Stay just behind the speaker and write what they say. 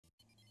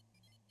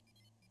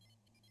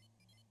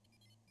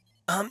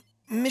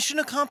Mission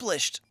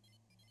accomplished.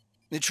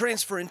 The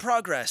transfer in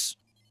progress.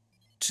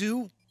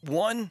 2,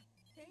 1.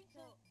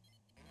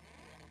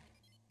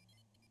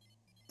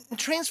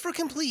 Transfer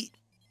complete.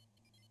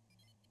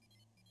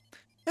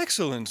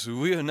 Excellent.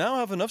 We now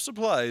have enough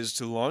supplies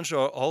to launch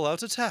our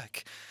all-out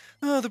attack.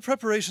 The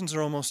preparations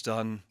are almost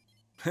done,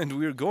 and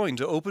we're going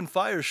to open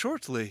fire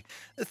shortly.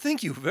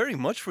 Thank you very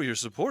much for your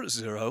support,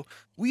 Zero.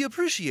 We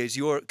appreciate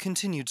your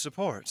continued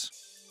support.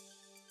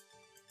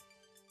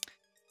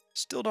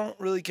 Still don't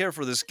really care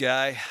for this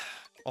guy,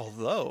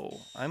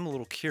 although I'm a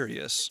little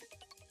curious.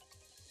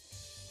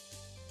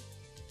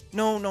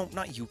 No,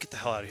 not you. Get the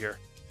hell out of here.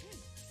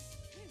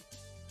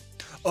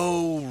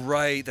 Oh,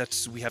 right,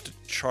 we have to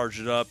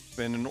charge it up,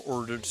 and in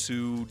order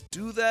to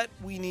do that,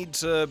 we need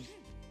to...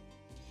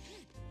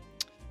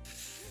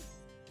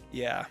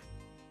 Yeah.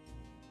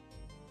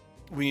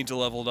 We need to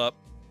level it up.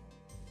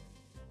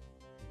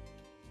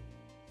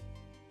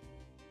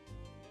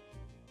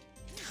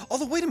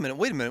 Although, wait a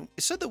minute.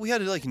 It said that we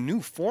had, like,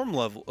 new form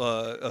level,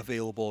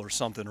 available or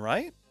something,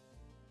 right?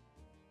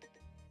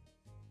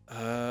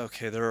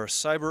 Okay, there are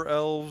cyber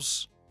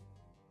elves.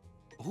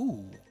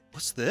 Ooh,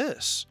 what's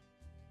this?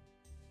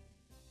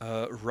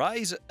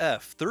 Rise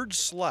F, 3rd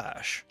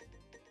slash.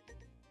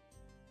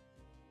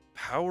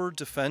 Power,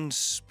 defend,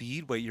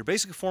 speed. Wait, your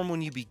basic form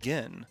when you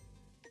begin.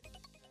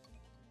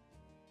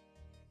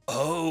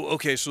 Oh,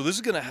 okay, so this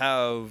is gonna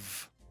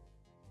have...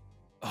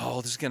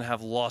 Oh, this is gonna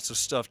have lots of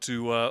stuff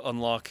to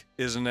unlock,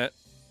 isn't it?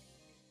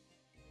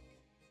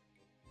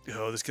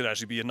 Oh, this could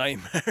actually be a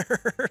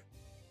nightmare.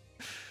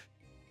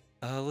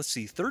 Let's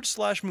see. 3rd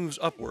slash moves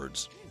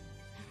upwards.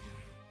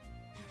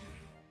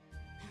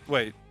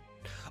 Wait.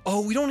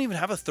 Oh, we don't even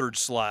have a 3rd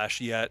slash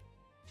yet.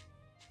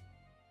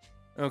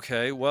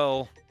 Okay,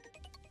 well,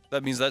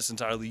 that means that's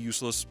entirely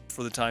useless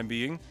for the time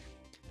being.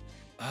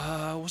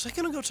 Was I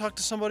gonna go talk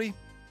to somebody?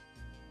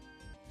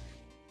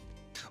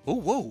 Oh,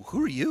 whoa,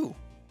 who are you?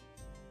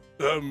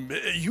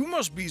 You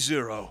must be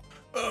Zero.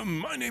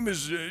 My name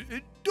is,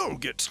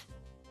 Dolgit.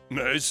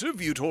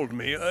 Sylvia told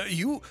me,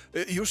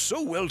 you're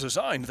so well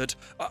designed that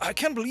I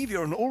can't believe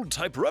you're an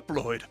old-type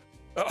Reploid.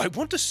 I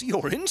want to see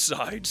your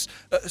insides.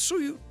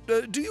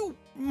 Do you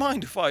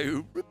mind if I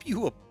rip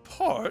you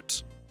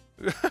apart?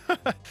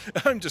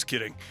 I'm just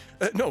kidding.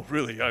 No,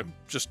 really, I'm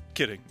just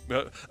kidding.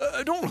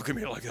 Don't look at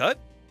me like that.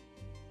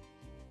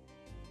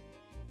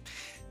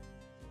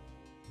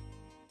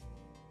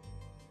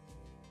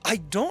 I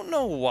don't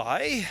know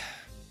why.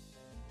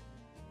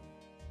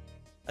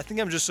 I think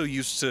I'm just so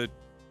used to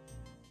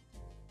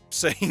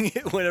saying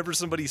it whenever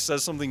somebody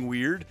says something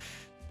weird.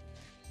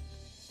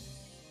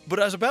 But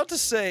I was about to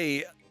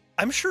say,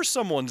 I'm sure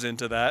someone's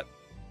into that.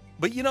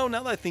 But you know,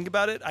 now that I think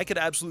about it, I could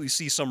absolutely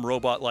see some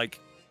robot, like,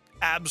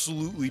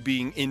 absolutely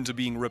being into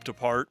being ripped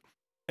apart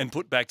and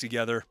put back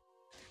together.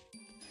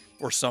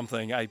 Or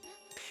something.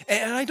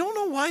 And I don't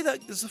know why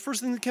that is the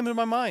first thing that came into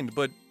my mind,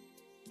 but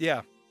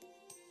yeah.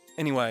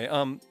 Anyway,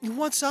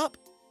 what's up?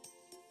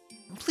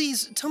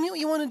 Please, tell me what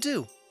you want to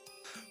do.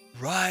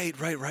 Right.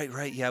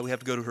 Yeah, we have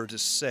to go to her to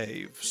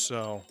save,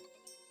 so...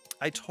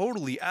 I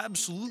totally,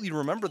 absolutely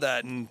remember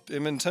that, and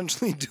am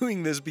intentionally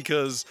doing this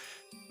because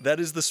that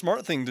is the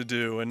smart thing to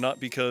do, and not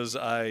because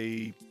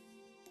I...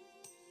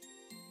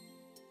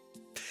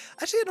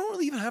 Actually, I don't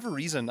really even have a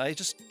reason. I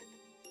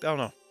don't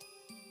know.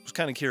 Was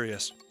kind of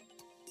curious.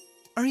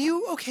 Are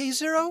you okay,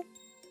 Zero?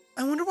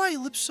 I wonder why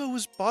Ellipso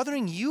was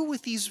bothering you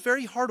with these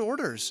very hard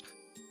orders.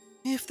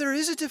 If there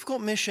is a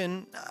difficult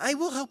mission, I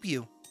will help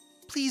you.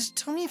 Please,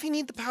 tell me if you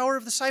need the power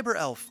of the Cyber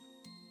Elf.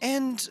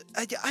 And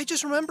I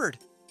just remembered.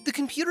 The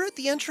computer at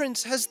the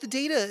entrance has the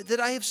data that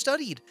I have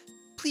studied.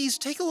 Please,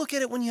 take a look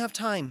at it when you have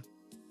time.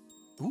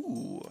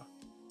 Ooh.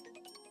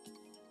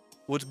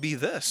 What be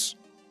this?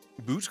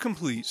 Boot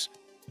complete.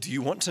 Do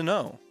you want to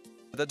know?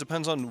 That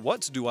depends on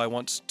what do I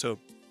want to...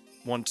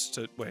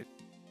 Wait.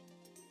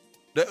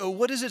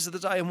 What is it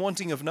that I am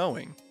wanting of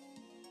knowing?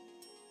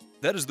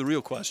 That is the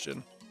real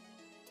question.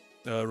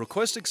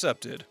 Request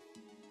accepted.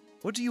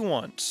 What do you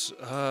want?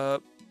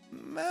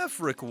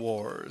 Maverick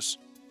Wars.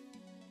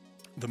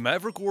 The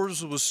Maverick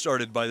Wars was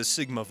started by the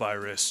Sigma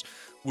virus,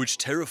 which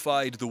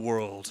terrified the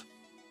world.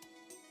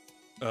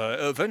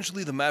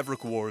 Eventually the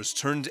Maverick Wars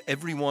turned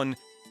everyone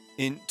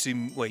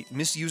into,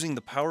 misusing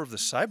the power of the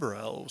Cyber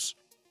Elves.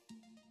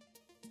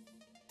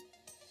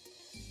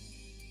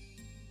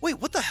 Wait,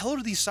 what the hell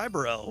are these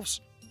Cyber Elves?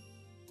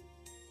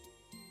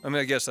 I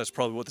mean, I guess that's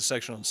probably what the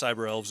section on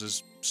Cyber Elves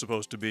is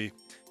supposed to be.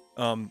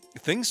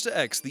 Thanks to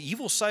X, the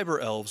evil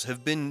Cyber Elves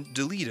have been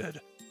deleted.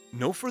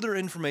 No further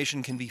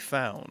information can be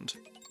found.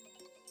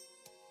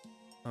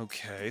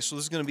 Okay, so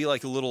this is going to be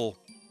like a little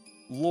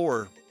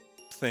lore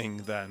thing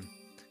then.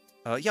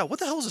 Yeah, what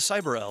the hell is a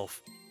Cyber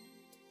Elf?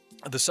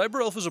 The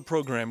Cyber Elf is a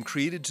program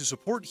created to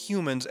support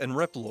humans and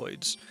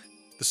Reploids.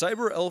 The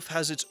Cyber Elf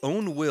has its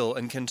own will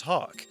and can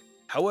talk.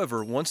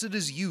 However, once it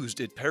is used,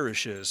 it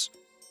perishes.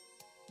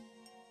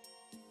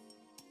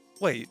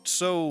 Wait,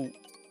 so...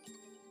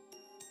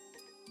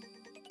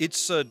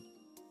 It's a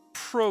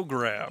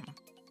program.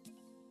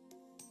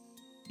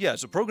 Yeah,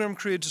 it's a program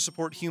created to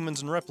support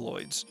humans and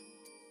Reploids.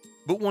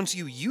 But once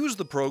you use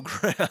the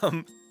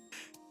program,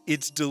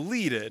 it's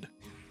deleted.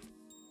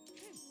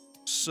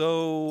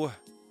 So...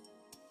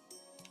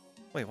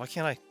 Wait, why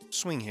can't I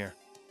swing here?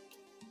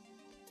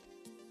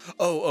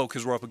 Oh,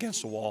 because we're up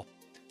against a wall.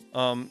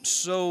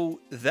 So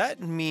that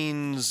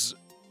means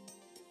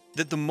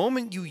that the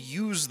moment you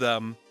use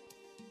them,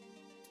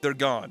 they're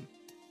gone.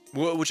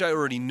 Which I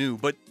already knew,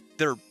 but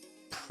they're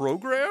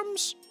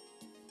programs?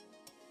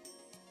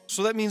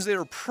 So that means they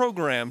are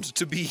programmed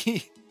to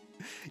be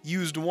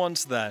used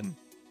once then.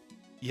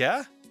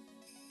 Yeah?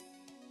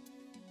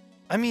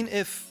 I mean,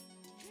 if...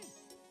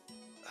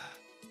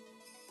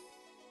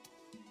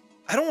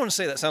 I don't want to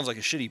say that sounds like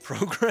a shitty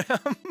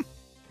program,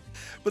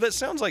 but that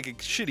sounds like a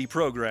shitty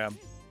program.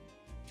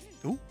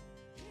 Ooh.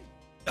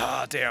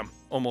 Ah, damn.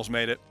 Almost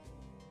made it.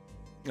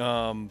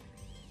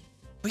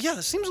 But yeah,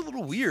 this seems a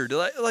little weird.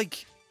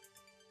 Like,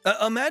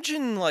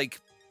 imagine, like...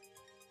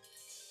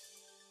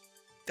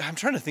 I'm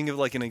trying to think of,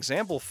 like, an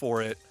example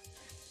for it.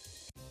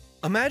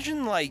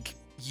 Imagine, like,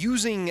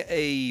 using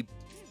a...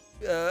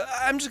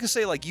 I'm just gonna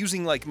say, like,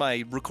 using, like,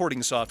 my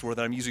recording software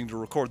that I'm using to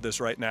record this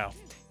right now.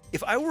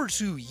 If I were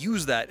to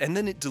use that and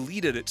then it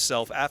deleted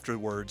itself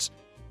afterwards,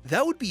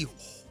 that would be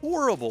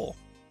horrible.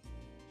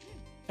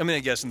 I mean,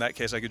 I guess in that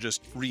case I could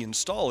just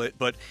reinstall it,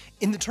 but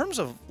in the terms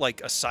of,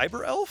 like, a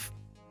cyber elf,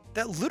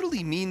 that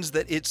literally means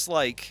that it's,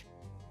 like,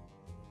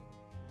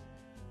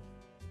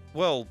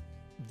 well,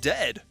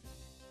 dead,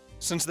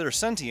 since they're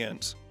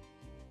sentient,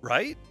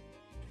 right?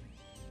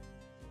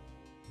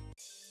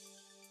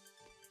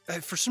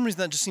 For some reason,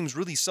 that just seems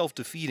really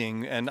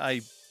self-defeating, and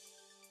I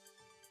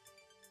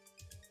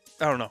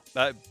don't know.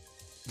 I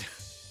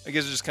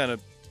guess it's just kind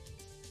of...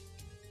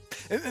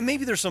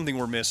 Maybe there's something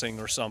we're missing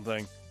or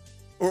something.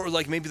 Or,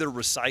 like, maybe they're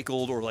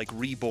recycled or, like,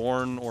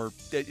 reborn or...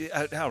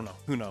 I don't know.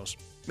 Who knows?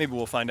 Maybe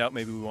we'll find out.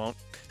 Maybe we won't.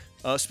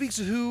 Speaks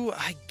to who?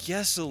 I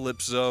guess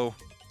Ellipso.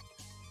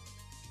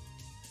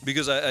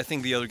 Because I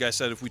think the other guy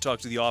said if we talk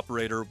to the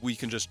operator, we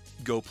can just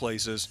go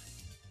places.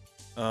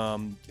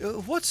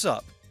 What's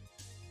up?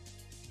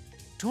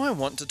 Do I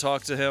want to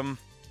talk to him?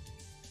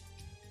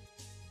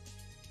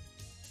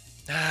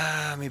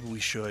 Maybe we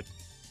should.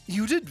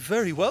 You did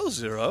very well,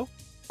 Zero.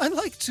 I'd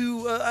like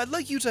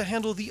you to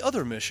handle the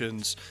other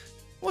missions.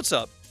 What's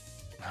up?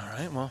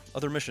 Alright, well,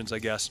 other missions, I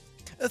guess.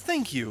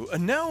 Thank you.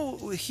 Now,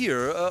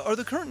 here are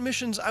the current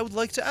missions I would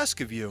like to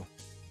ask of you.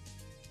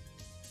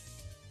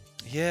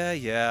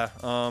 Yeah,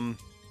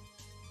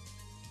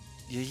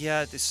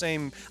 the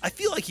same... I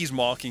feel like he's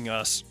mocking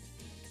us.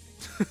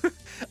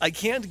 I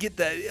can't get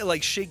that,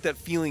 like, shake that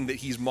feeling that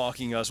he's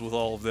mocking us with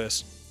all of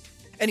this.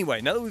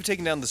 Anyway, now that we've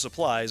taken down the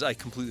supplies, I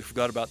completely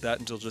forgot about that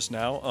until just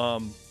now.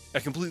 I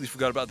completely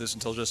forgot about this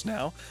until just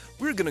now.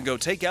 We're gonna go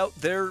take out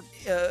their,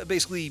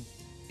 basically,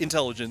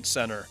 intelligence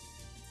center.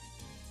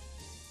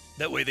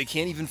 That way they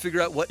can't even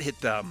figure out what hit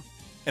them.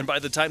 And by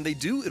the time they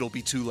do, it'll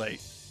be too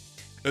late.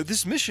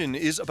 This mission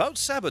is about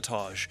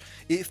sabotage.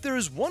 If there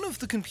is one of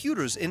the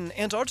computers in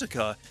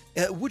Antarctica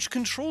which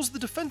controls the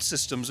defense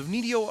systems of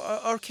Neo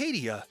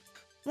Arcadia,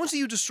 once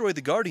you destroy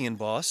the Guardian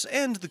boss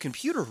and the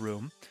computer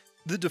room,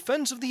 the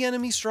defense of the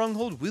enemy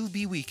stronghold will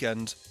be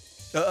weakened.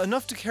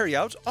 Enough to carry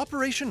out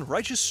Operation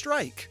Righteous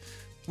Strike.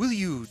 Will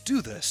you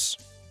do this?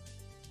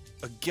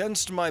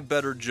 Against my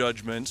better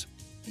judgment,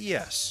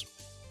 yes,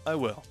 I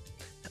will.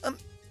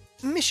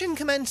 Mission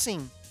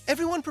commencing.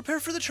 Everyone prepare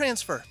for the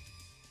transfer.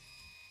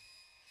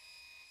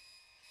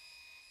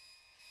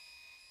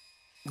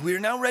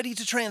 We're now ready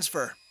to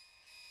transfer.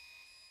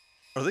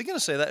 Are they going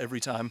to say that every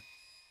time?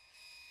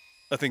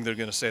 I think they're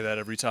going to say that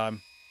every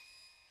time.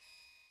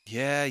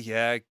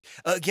 Yeah.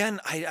 Again,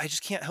 I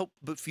just can't help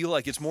but feel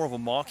like it's more of a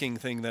mocking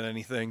thing than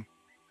anything.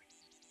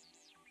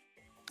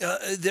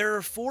 There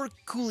are 4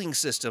 cooling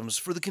systems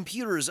for the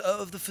computers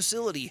of the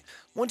facility.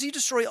 Once you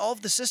destroy all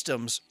of the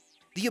systems,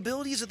 the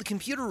abilities of the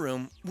computer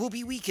room will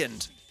be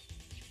weakened.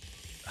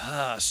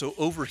 So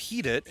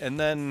overheat it, and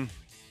then...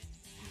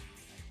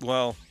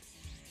 Well...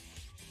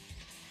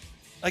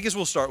 I guess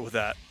we'll start with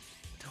that.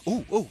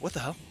 Oh, what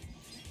the hell?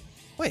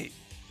 Wait.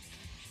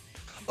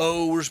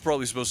 Oh, we're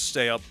probably supposed to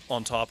stay up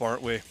on top,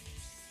 aren't we?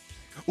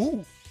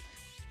 Ooh.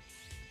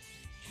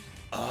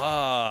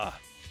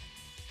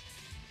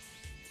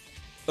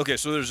 Okay,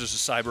 so there's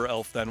just a cyber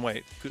elf then.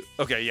 Wait.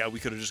 Okay, yeah, we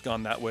could have just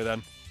gone that way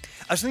then.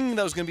 I was thinking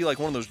that was going to be like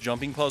one of those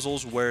jumping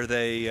puzzles where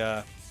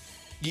they,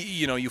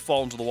 you know, you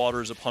fall into the water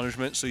as a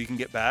punishment so you can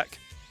get back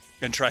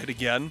and try it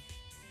again.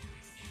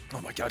 Oh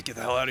my god, get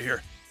the hell out of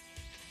here.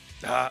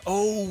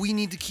 Oh, we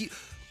need to keep...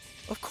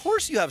 Of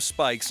course you have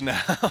spikes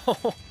now.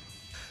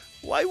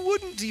 Why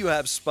wouldn't you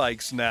have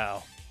spikes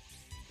now?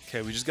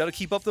 Okay, we just got to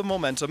keep up the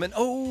momentum and...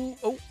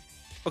 Oh.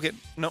 Okay,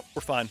 no,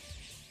 we're fine.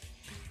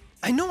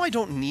 I know I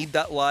don't need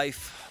that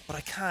life, but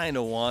I kind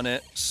of want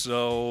it,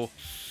 so...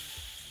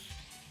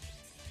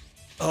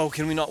 Oh,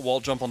 can we not wall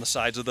jump on the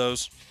sides of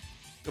those?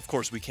 Of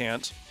course we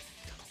can't.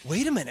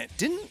 Wait a minute,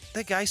 didn't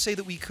that guy say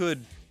that we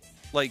could,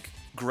 like,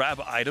 grab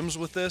items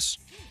with this?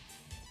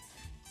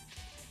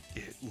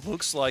 It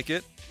looks like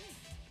it.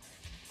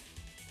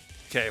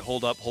 Okay,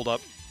 hold up.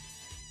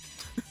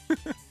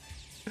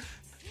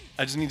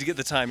 I just need to get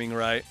the timing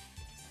right.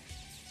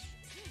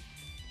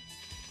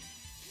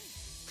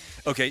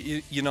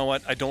 Okay, you know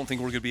what? I don't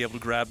think we're going to be able to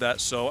grab that,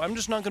 so I'm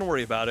just not going to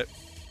worry about it.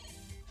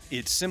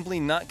 It's simply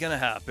not going to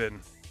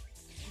happen.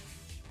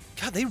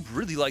 God, they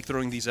really like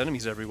throwing these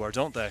enemies everywhere,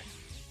 don't they?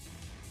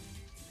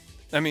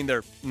 I mean,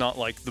 they're not,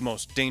 like, the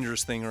most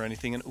dangerous thing or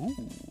anything, and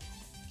ooh.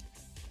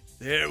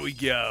 There we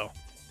go.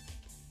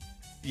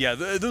 Yeah,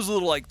 those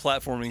little, like,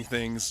 platforming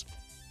things,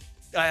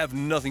 I have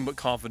nothing but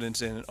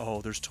confidence in.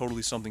 Oh, there's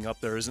totally something up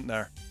there, isn't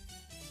there?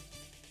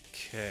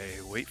 Okay,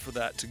 wait for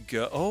that to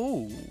go.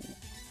 Oh!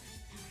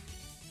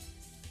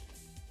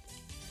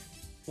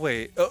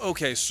 Wait,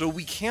 okay, so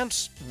we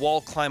can't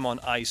wall climb on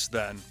ice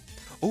then.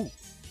 Oh!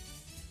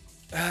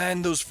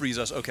 And those freeze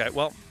us. Okay,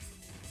 well,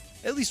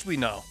 at least we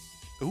know.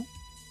 Ooh.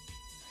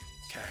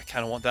 Okay, I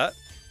kind of want that.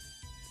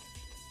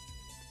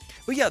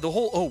 But yeah, the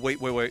whole... Oh, wait.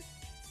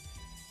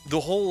 The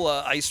whole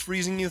ice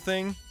freezing you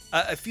thing,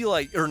 I feel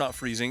like... Or not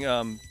freezing,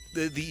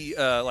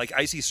 like,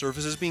 icy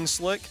surfaces being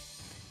slick.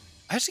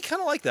 I actually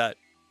kind of like that.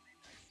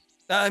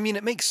 I mean,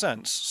 it makes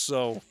sense,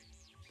 so...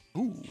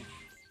 Ooh.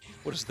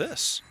 What is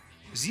this?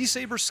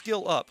 Z-Saber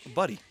skill up.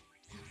 Buddy.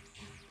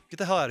 Get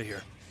the hell out of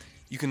here.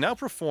 You can now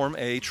perform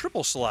a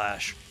triple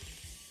slash.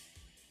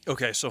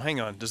 Okay, so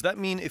hang on. Does that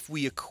mean if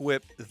we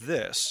equip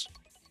this...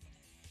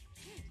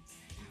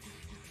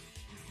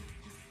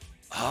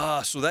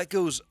 Ah, so that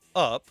goes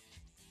up.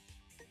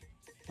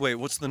 Wait,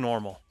 what's the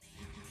normal?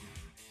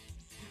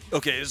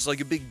 Okay, it's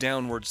like a big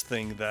downwards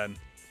thing then.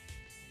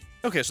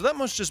 Okay, so that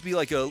must just be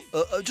like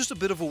just a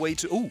bit of a way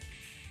to... Ooh!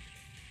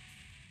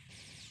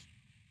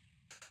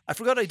 I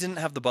forgot I didn't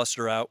have the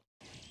Buster out.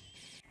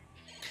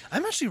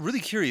 I'm actually really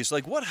curious,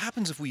 like, what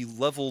happens if we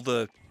level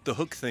the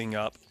hook thing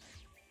up?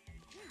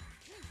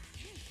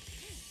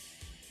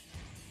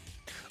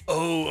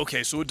 Oh,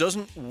 okay, so it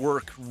doesn't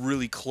work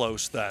really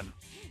close then.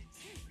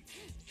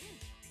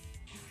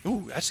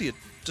 Ooh, actually, it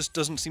just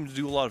doesn't seem to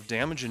do a lot of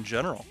damage in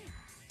general.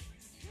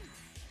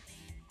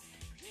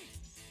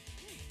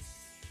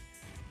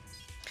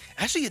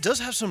 Actually, it does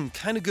have some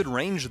kind of good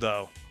range,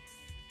 though.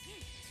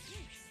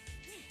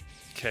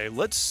 Okay,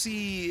 let's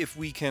see if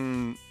we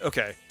can...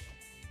 Okay.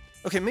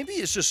 Okay, maybe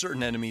it's just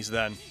certain enemies,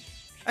 then.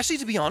 Actually,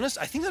 to be honest,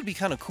 I think that'd be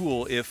kind of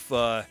cool if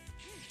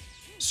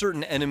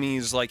certain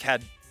enemies, like,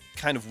 had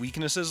kind of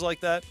weaknesses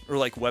like that. Or,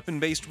 like,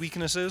 weapon-based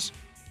weaknesses,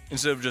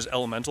 instead of just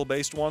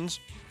elemental-based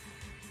ones.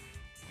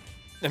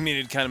 I mean,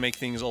 it'd kind of make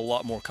things a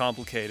lot more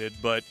complicated,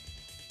 but...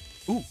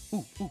 Ooh.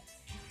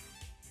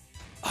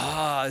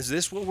 Ah, is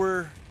this what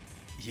we're...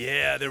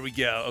 Yeah, there we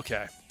go.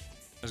 Okay.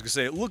 I was gonna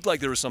say, it looked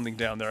like there was something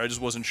down there. I just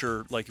wasn't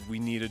sure, like, if we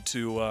needed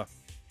to,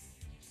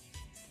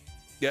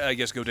 yeah, I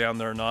guess go down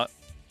there or not.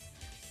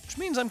 Which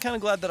means I'm kind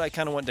of glad that I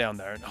kind of went down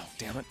there. Oh,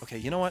 damn it. Okay,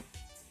 you know what?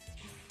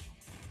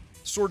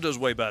 Sword does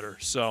way better,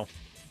 so...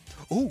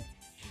 Ooh!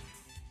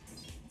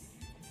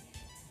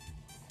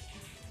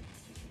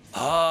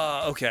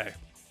 Ah, okay.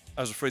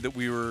 I was afraid that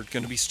we were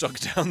gonna be stuck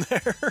down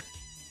there.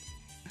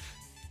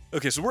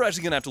 Okay, so we're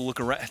actually gonna have to look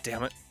around.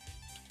 Damn it.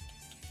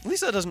 At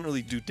least that doesn't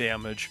really do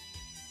damage.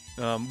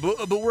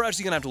 But we're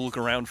actually gonna have to look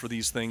around for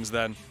these things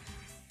then.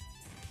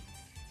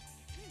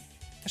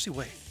 Actually,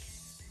 wait.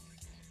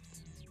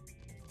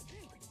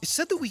 It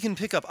said that we can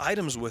pick up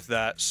items with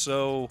that,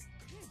 so...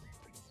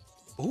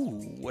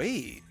 Ooh,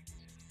 wait.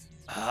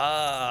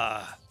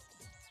 Ah.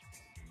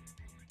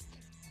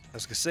 I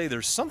was gonna say,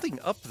 there's something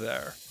up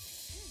there.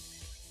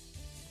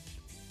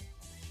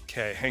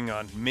 Okay, hang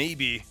on.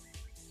 Maybe.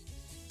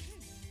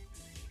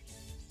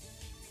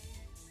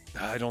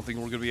 I don't think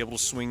we're gonna be able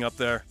to swing up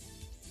there.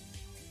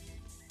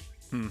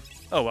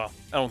 Oh well,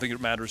 I don't think it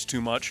matters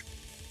too much.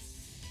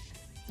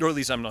 Or at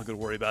least I'm not going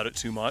to worry about it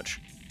too much.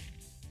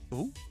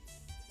 Ooh.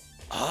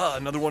 Ah,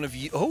 another one of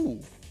you. Oh.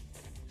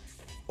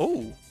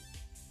 Oh.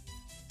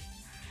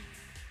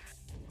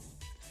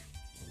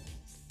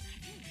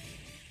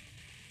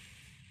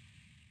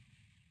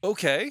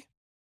 Okay.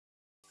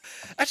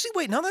 Actually,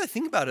 wait, now that I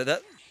think about it,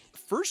 that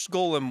first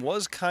golem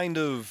was kind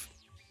of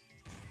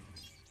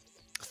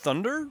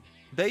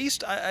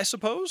thunder-based, I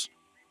suppose?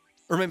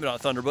 Or maybe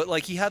not thunder, but,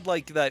 like, he had,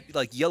 like, that,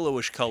 like,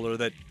 yellowish color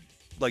that,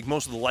 like,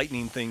 most of the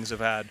lightning things have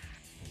had.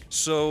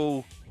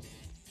 So,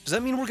 does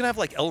that mean we're gonna have,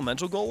 like,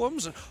 elemental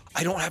golems?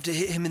 I don't have to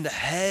hit him in the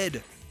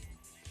head!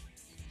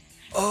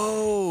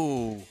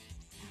 Oh!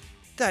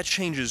 That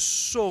changes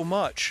so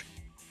much.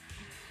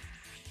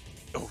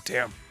 Oh,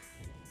 damn.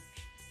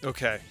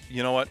 Okay,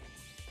 you know what?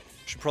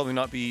 Should probably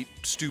not be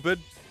stupid.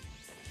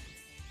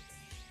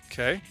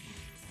 Okay.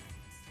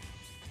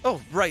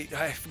 Oh, right,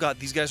 I forgot,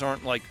 these guys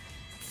aren't, like,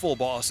 full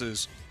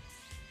bosses.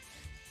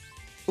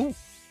 Ooh.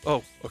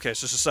 Oh, okay,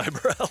 it's just a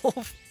cyber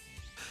elf.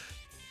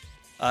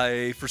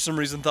 I, for some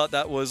reason, thought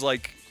that was,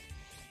 like,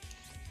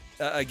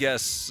 I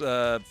guess,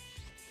 I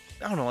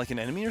don't know, like an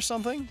enemy or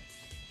something?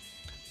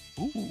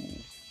 Ooh.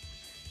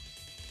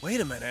 Wait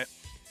a minute.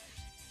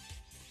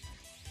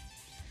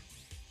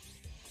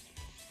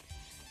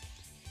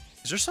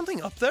 Is there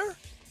something up there?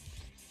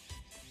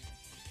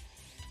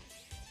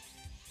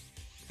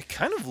 It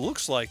kind of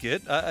looks like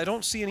it. I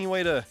don't see any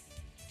way to...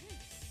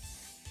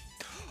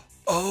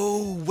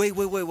 Oh,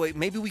 wait.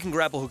 Maybe we can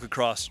grapple hook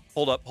across.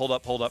 Hold up.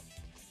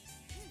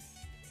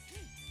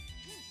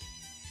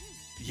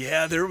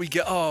 Yeah, there we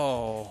go.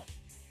 Oh.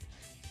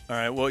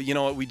 Alright, well, you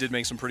know what? We did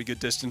make some pretty good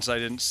distance. I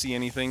didn't see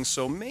anything,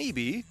 so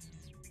maybe...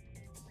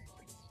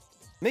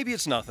 Maybe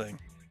it's nothing.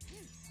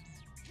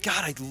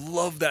 God, I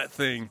love that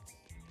thing.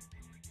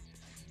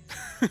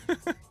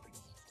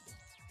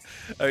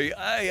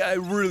 I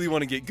really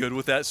want to get good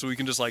with that so we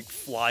can just, like,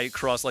 fly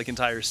across, like,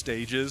 entire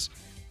stages.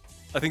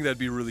 I think that'd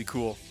be really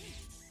cool.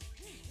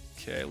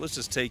 Okay, let's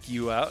just take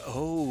you out.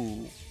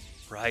 Oh,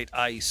 right,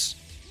 ice.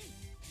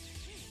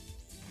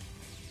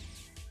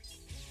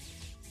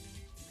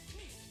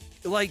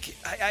 Like,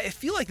 I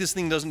feel like this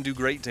thing doesn't do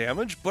great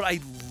damage, but I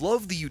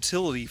love the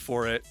utility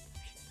for it.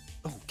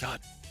 Oh, God.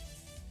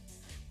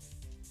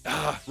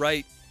 Ah,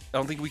 right. I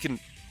don't think we can...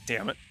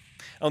 Damn it.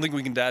 I don't think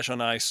we can dash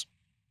on ice.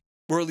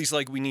 Or at least,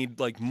 like, we need,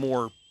 like,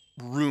 more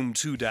room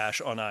to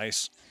dash on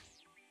ice.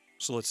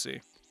 So let's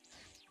see.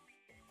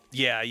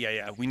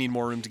 Yeah. We need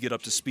more room to get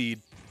up to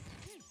speed.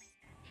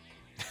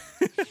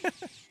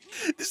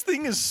 This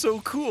thing is so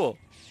cool.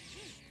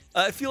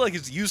 I feel like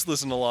it's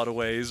useless in a lot of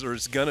ways, or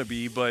it's gonna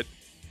be, but...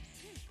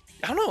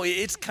 I don't know,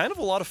 it's kind of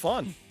a lot of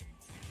fun.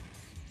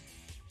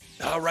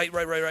 Oh,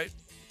 right.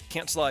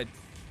 Can't slide.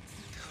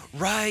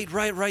 Right,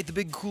 the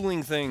big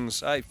cooling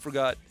things. I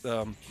forgot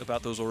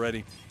about those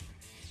already.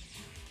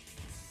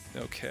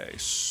 Okay,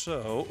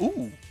 so...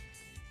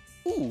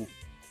 Ooh.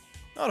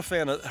 Not a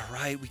fan of...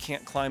 Right, we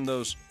can't climb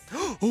those.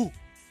 Ooh.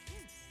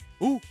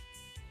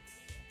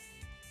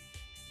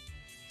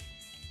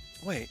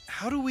 Wait,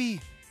 how do we...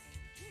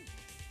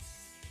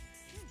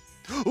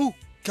 Oh,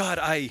 God,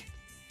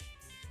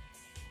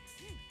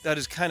 That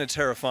is kind of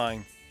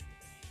terrifying.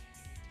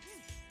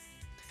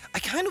 I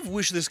kind of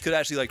wish this could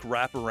actually, like,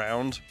 wrap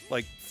around,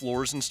 like,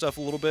 floors and stuff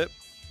a little bit.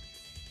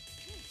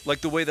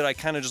 Like, the way that I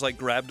kind of just, like,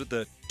 grabbed at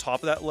the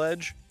top of that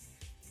ledge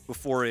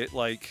before it,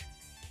 like...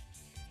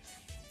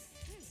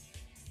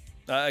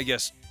 I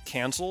guess,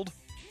 canceled?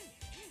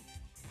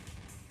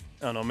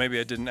 I don't know, maybe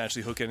I didn't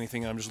actually hook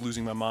anything and I'm just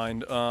losing my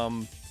mind.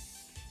 I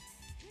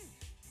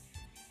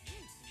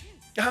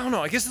don't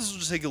know, I guess this will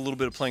just take a little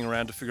bit of playing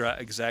around to figure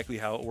out exactly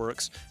how it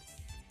works.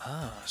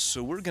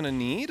 So we're gonna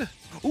need...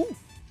 Ooh!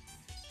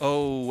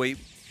 Oh, wait.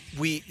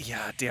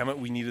 Yeah, damn it,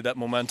 we needed that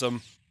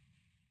momentum.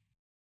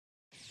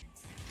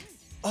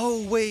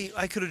 Oh, wait,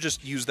 I could have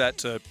just used that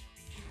to...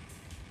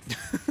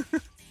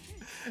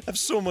 have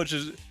so much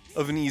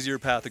of an easier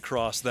path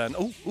across then.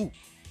 Ooh.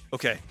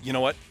 Okay, you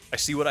know what? I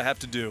see what I have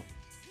to do.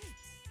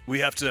 We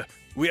have to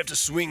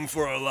swing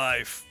for our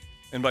life.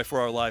 And by for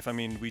our life, I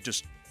mean we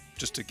just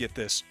to get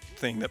this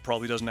thing that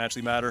probably doesn't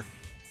actually matter.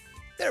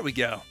 There we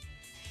go.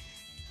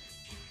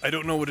 I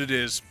don't know what it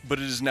is, but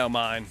it is now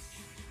mine.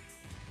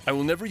 I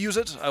will never use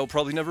it, I will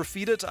probably never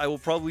feed it, I will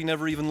probably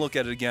never even look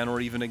at it again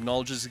or even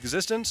acknowledge its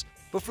existence,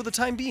 but for the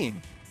time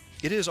being,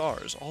 it is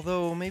ours.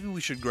 Although, maybe we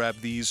should grab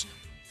these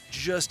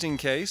just in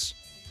case.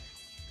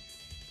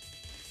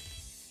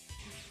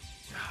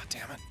 Ah,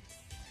 damn it.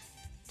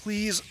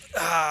 Please.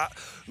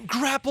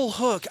 Grapple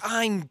hook!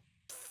 I'm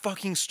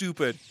fucking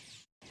stupid.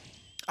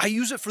 I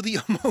use it for the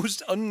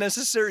most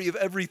unnecessary of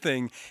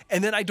everything,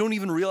 and then I don't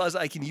even realize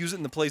I can use it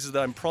in the places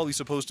that I'm probably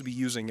supposed to be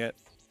using it.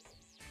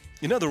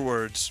 In other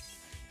words,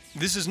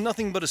 this is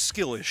nothing but a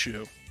skill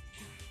issue.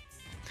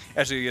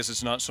 Actually, I guess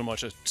it's not so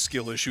much a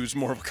skill issue, it's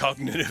more of a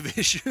cognitive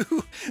issue,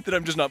 that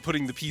I'm just not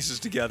putting the pieces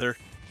together.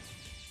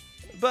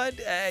 But,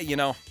 you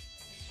know,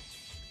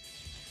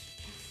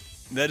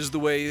 that is the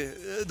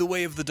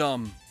way of the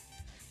dumb.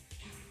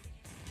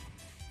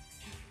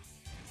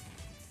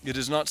 It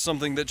is not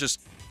something that just,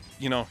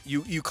 you know,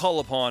 you call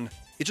upon.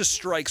 It just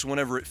strikes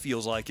whenever it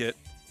feels like it.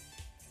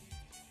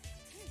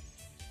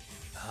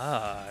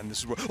 Ah, and this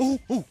is where...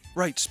 Oh,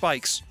 right,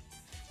 spikes.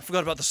 I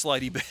forgot about the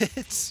slidey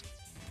bits.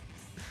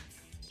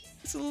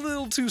 It's a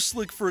little too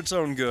slick for its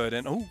own good,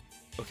 and... Oh,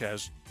 okay, I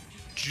was...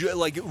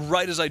 Like,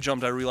 right as I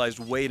jumped, I realized,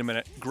 wait a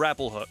minute,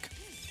 grapple hook.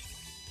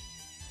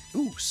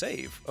 Ooh,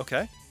 save,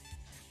 okay.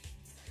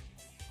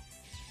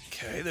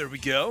 Okay, there we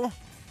go.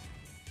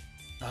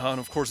 Oh, and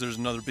of course there's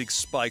another big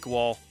spike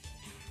wall.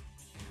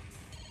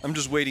 I'm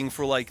just waiting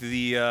for, like,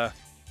 the,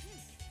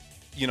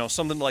 you know,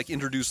 something to, like,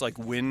 introduce, like,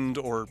 wind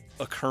or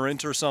a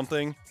current or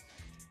something.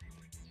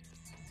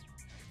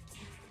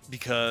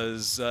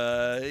 Because,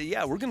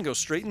 yeah, we're gonna go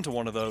straight into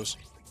one of those.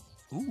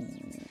 Ooh.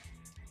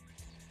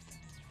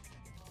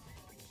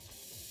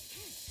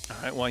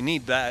 Alright, well, I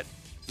need that,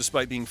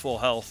 despite being full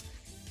health.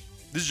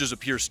 This is just a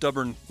pure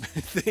stubborn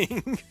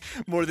thing,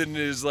 more than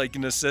it is, like, a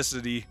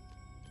necessity.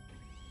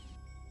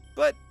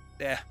 But,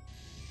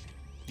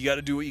 you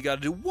gotta do what you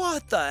gotta do.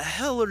 What the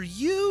hell are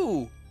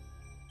you?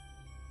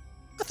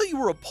 I thought you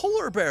were a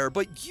polar bear,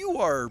 but you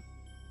are...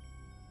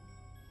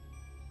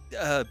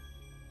 I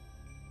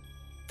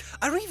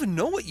don't even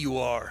know what you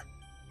are.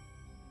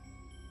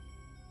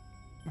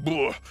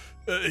 Blah,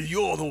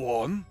 you're the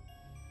one.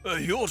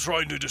 You're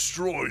trying to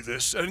destroy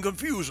this and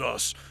confuse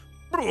us.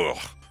 Blah,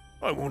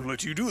 I won't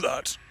let you do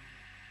that.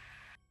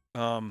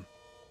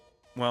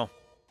 Well...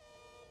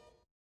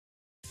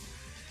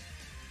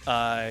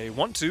 I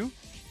want to,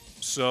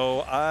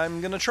 so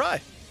I'm gonna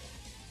try.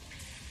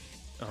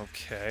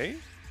 Okay.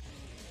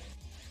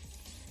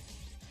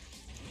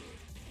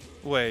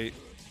 Wait.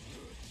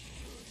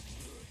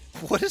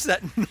 What is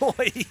that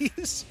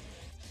noise?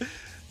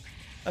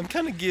 I'm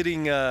kind of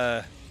getting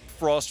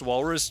Frost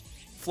Walrus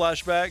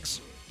flashbacks,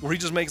 where he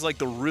just makes like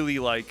the really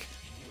like,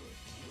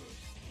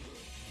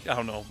 I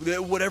don't know,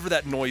 whatever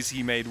that noise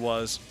he made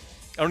was.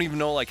 I don't even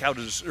know like how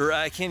to, or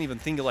I can't even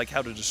think of like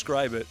how to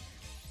describe it.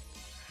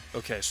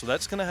 Okay, so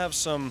that's gonna have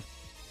some,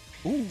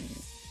 ooh,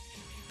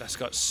 that's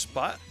got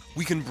spot.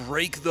 We can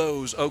break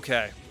those,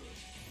 okay.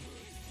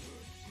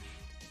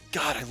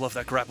 God, I love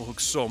that grapple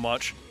hook so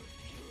much.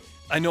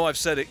 I know I've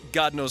said it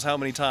God knows how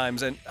many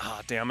times, and,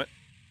 damn it.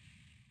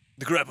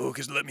 The grapple hook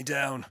has let me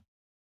down.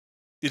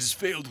 It has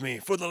failed me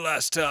for the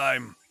last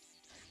time.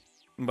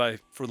 And by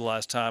for the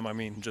last time, I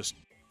mean just,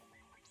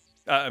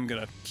 I'm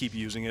gonna keep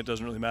using it,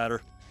 doesn't really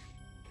matter.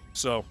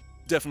 So,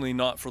 definitely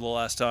not for the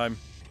last time.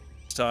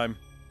 This time.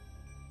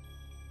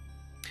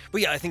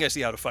 But yeah, I think I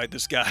see how to fight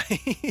this guy.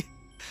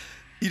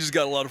 He just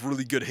got a lot of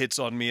really good hits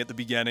on me at the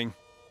beginning.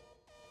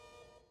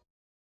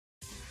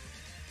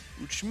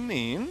 Which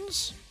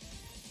means...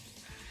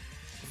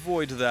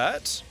 avoid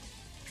that.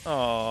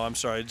 Oh, I'm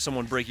sorry. Did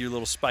someone break your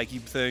little spiky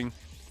thing?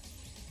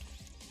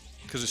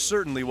 Because it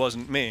certainly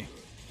wasn't me.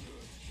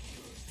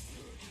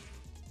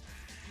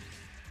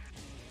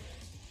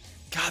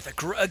 God,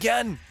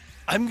 again!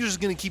 I'm just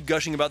gonna keep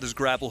gushing about this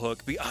grapple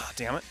hook.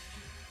 Damn it.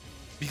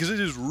 Because it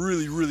is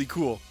really, really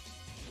cool.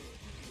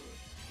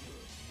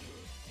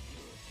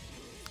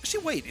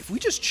 Actually, wait. If we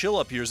just chill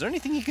up here, is there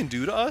anything he can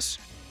do to us?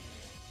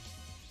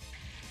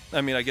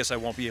 I mean, I guess I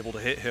won't be able to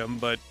hit him,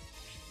 but...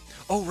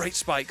 oh, right,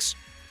 spikes.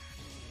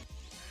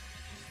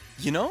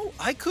 You know,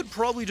 I could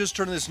probably just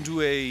turn this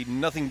into a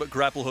nothing but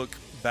grapple hook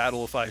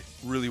battle if I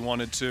really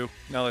wanted to,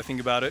 now that I think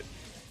about it.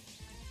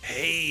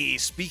 Hey,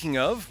 speaking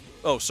of...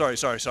 oh, sorry.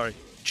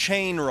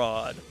 Chain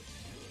Rod.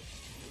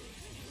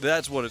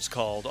 That's what it's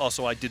called.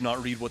 Also, I did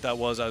not read what that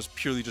was. I was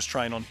purely just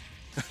trying on...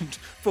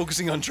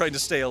 focusing on trying to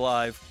stay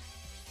alive.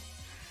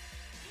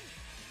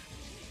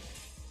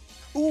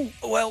 Ooh,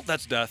 well,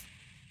 that's death.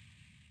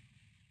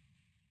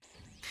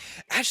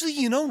 Actually,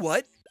 you know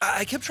what?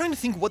 I kept trying to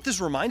think what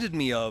this reminded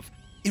me of.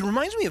 It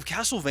reminds me of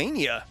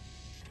Castlevania.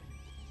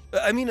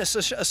 I mean,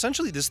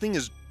 essentially, this thing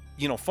is,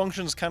 you know,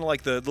 functions kind of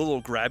like the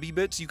little grabby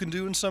bits you can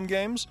do in some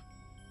games.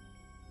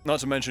 Not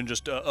to mention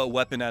just a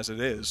weapon as it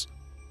is.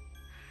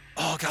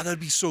 Oh, God, that'd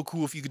be so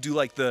cool if you could do,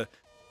 like, the...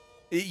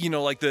 you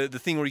know, like, the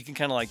thing where you can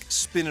kind of, like,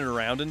 spin it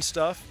around and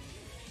stuff.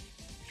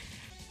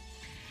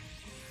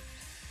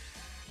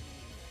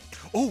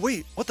 Oh,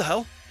 wait, what the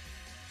hell?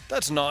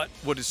 That's not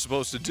what it's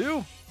supposed to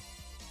do.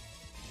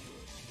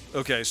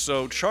 Okay,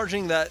 so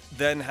charging that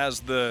then has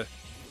the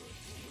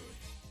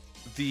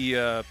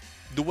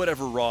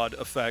whatever rod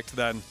effect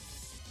then.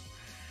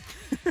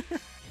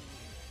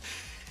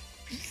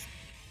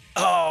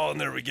 Oh, and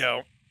there we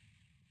go.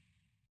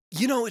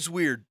 You know, it's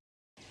weird.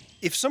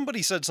 If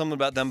somebody said something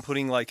about them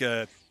putting like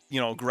a, you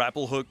know,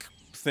 grapple hook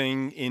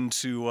thing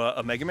into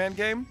a Mega Man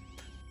game,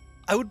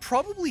 I would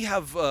probably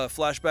have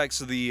flashbacks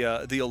to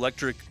the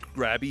electric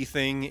grabby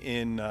thing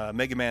in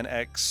Mega Man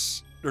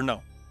X, or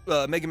no,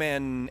 Mega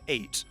Man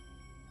 8.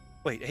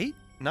 Wait, 8?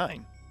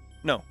 9?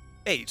 No,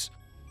 8.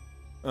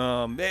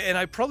 And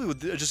I probably would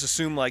just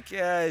assume, like,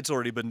 yeah, it's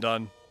already been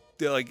done.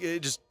 Like,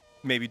 just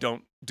maybe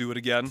don't do it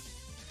again.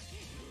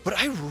 But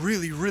I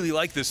really, really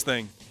like this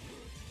thing.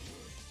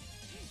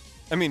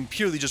 I mean,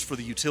 purely just for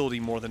the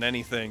utility more than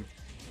anything.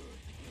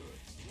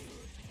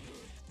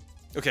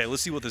 Okay,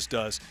 let's see what this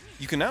does.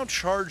 You can now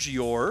charge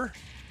your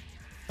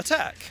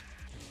attack.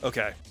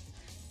 Okay.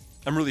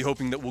 I'm really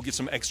hoping that we'll get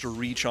some extra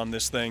reach on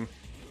this thing.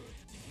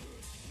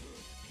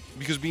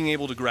 Because being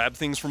able to grab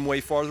things from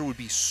way farther would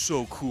be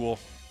so cool.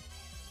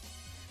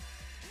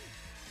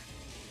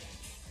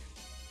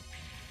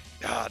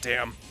 Ah,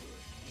 damn.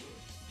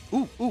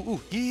 Ooh.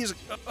 He's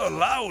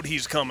allowed,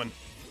 he's coming.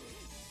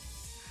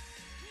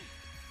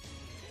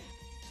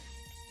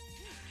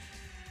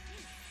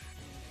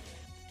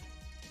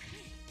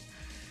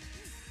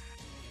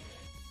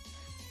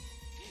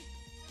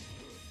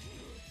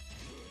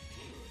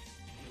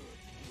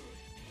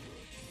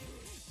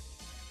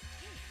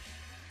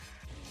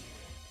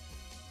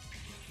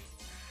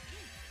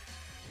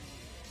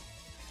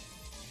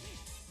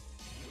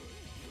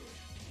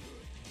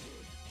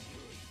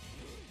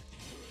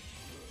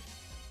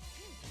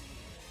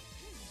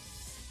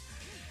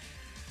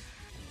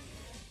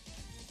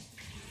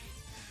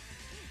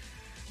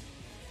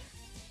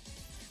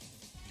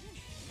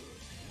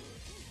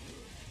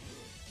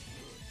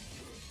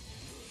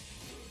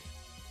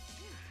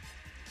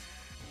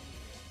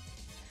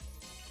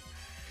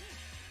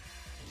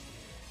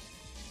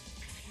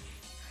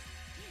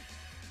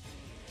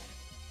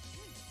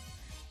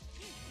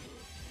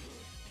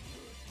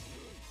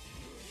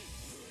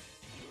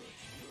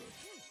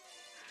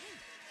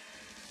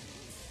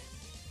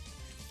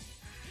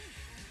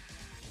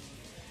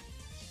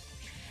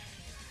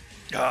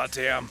 Ah,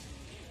 damn.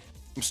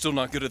 I'm still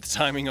not good at the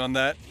timing on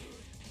that.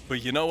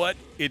 But you know what?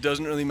 It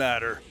doesn't really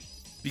matter,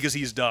 because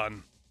he's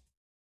done.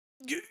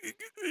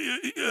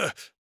 Yeah.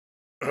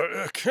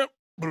 I can't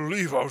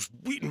believe I was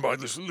beaten by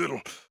this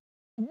little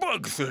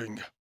bug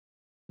thing.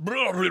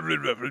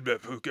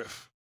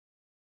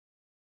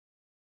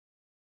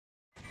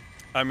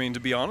 I mean, to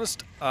be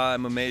honest,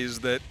 I'm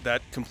amazed that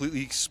that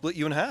completely split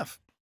you in half.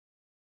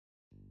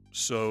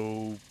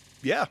 So,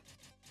 yeah.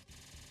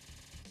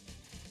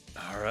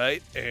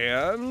 Alright,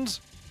 and...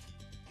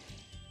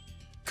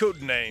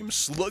 Codename,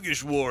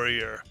 Sluggish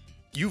Warrior.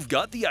 You've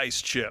got the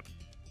ice chip.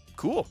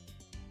 Cool.